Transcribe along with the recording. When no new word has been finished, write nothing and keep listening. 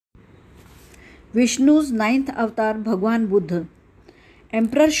Vishnu's ninth avatar Bhagwan Buddha.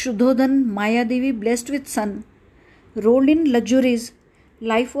 Emperor Shuddhodhan, Mayadevi blessed with son, rolled in luxuries,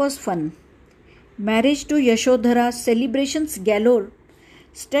 life was fun. Marriage to Yashodhara, celebrations galore,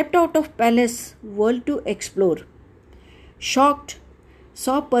 stepped out of palace, world to explore. Shocked,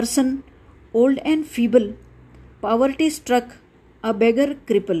 saw person, old and feeble, poverty struck, a beggar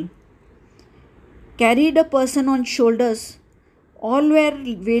cripple. Carried a person on shoulders, all were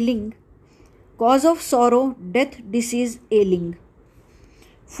wailing, cause of sorrow, death, disease ailing.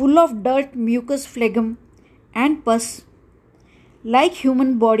 Full of dirt, mucus, phlegm, and pus, like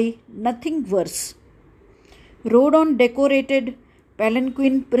human body, nothing worse. Rode on decorated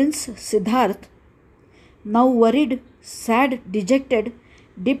palanquin Prince Siddharth, now worried, sad, dejected,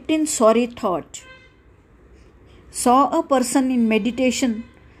 dipped in sorry thought. Saw a person in meditation,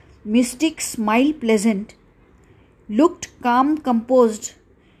 mystic smile pleasant, looked calm, composed,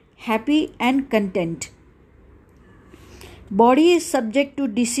 happy and content. Body is subject to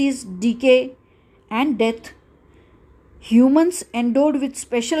disease, decay and death. Humans endowed with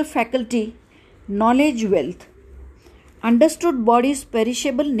special faculty, knowledge, wealth. Understood body's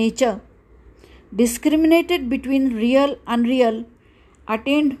perishable nature, discriminated between real, unreal,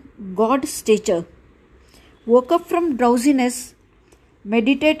 attained God stature. Woke up from drowsiness,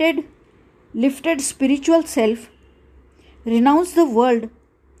 meditated, lifted spiritual self, renounced the world,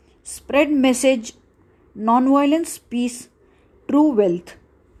 spread message, non-violence, peace, true wealth.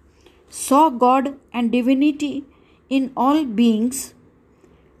 Saw God and divinity in all beings,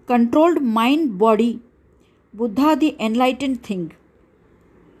 controlled mind, body, Buddha the enlightened thing.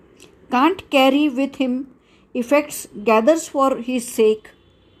 Can't carry with him effects, gathers for his sake.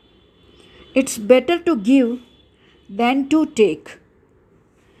 It's better to give than to take.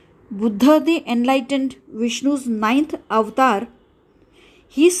 Buddha the enlightened, Vishnu's ninth avatar,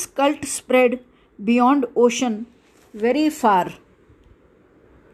 his cult spread beyond ocean very far.